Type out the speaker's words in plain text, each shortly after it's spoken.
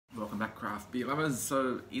craft beer lovers.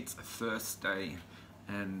 So it's Thursday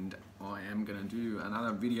and I am going to do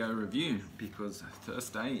another video review because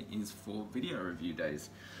Thursday is for video review days.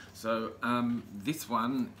 So this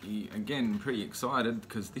one, again, pretty excited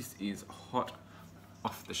because this is hot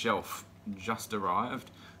off the shelf, just arrived.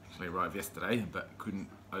 Actually arrived yesterday, but couldn't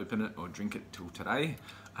open it or drink it till today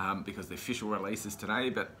because the official release is today,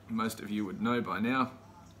 but most of you would know by now,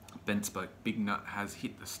 Bentspoke Big Nut has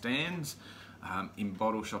hit the stands in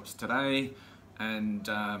bottle shops today, and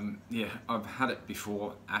yeah, I've had it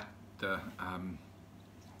before at the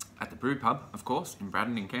brew pub, of course, in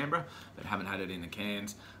Braddon in Canberra, but haven't had it in the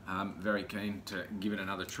cans. Very keen to give it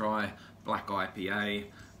another try. Black IPA.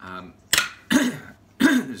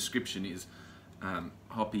 The description is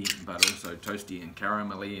hoppy, but also toasty and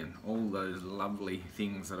caramelly, and all those lovely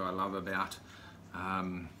things that I love about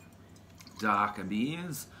darker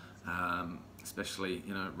beers, especially,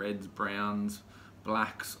 you know, reds, browns,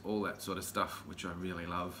 blacks, all that sort of stuff, which I really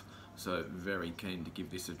love. So very keen to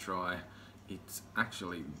give this a try. It's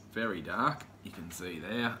actually very dark, you can see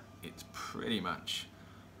there. It's pretty much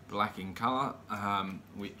black in colour,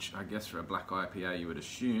 which I guess for a black IPA you would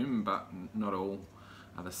assume, but not all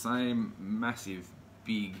are the same. Massive,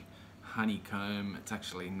 big honeycomb. It's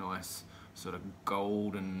actually nice sort of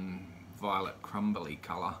golden violet crumbly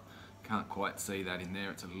colour. Can't quite see that in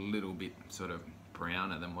there. It's a little bit sort of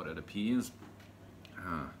browner than what it appears.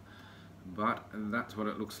 But that's what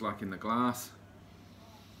it looks like in the glass.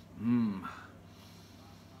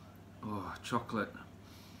 Oh, chocolate,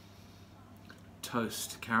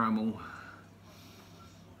 toast, caramel,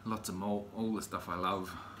 lots of malt, all the stuff I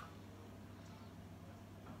love.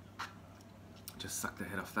 Just suck the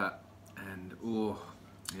head off that, and oh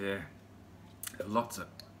yeah, lots of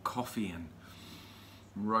coffee and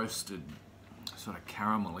roasted sort of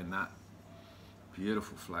caramel in that.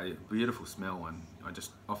 Beautiful flavour, beautiful smell, and I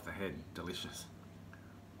just off the head, delicious.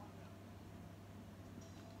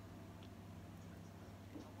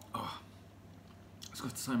 Oh, it's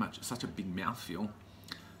got such a big mouthfeel.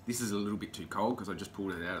 This is a little bit too cold because I just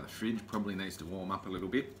pulled it out of the fridge. Probably needs to warm up a little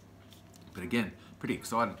bit. But again, pretty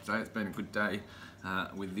excited today. It's been a good day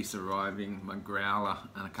with this arriving, my growler,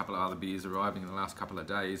 and a couple of other beers arriving in the last couple of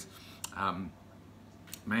days.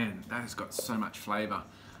 Man, that has got so much flavour.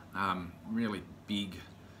 Really big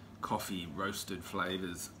coffee roasted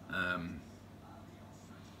flavours, and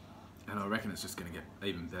I reckon it's just going to get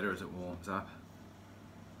even better as it warms up.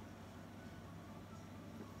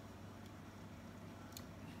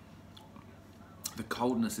 The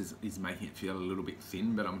coldness is making it feel a little bit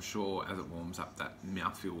thin, but I'm sure as it warms up that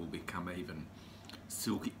mouthfeel will become even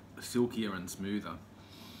silkier and smoother.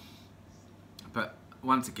 But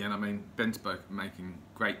once again, I mean, Bentspoke making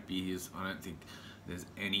great beers. I don't think there's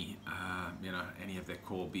any, you know, any of their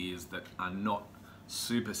core beers that are not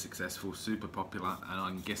super successful, super popular, and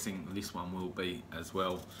I'm guessing this one will be as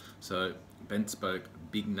well. So Bentspoke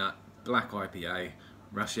Big Nut Black IPA,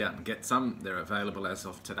 rush out and get some. They're available as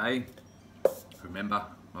of today. Remember,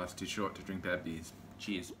 life's too short to drink bad beers.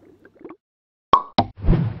 Cheers.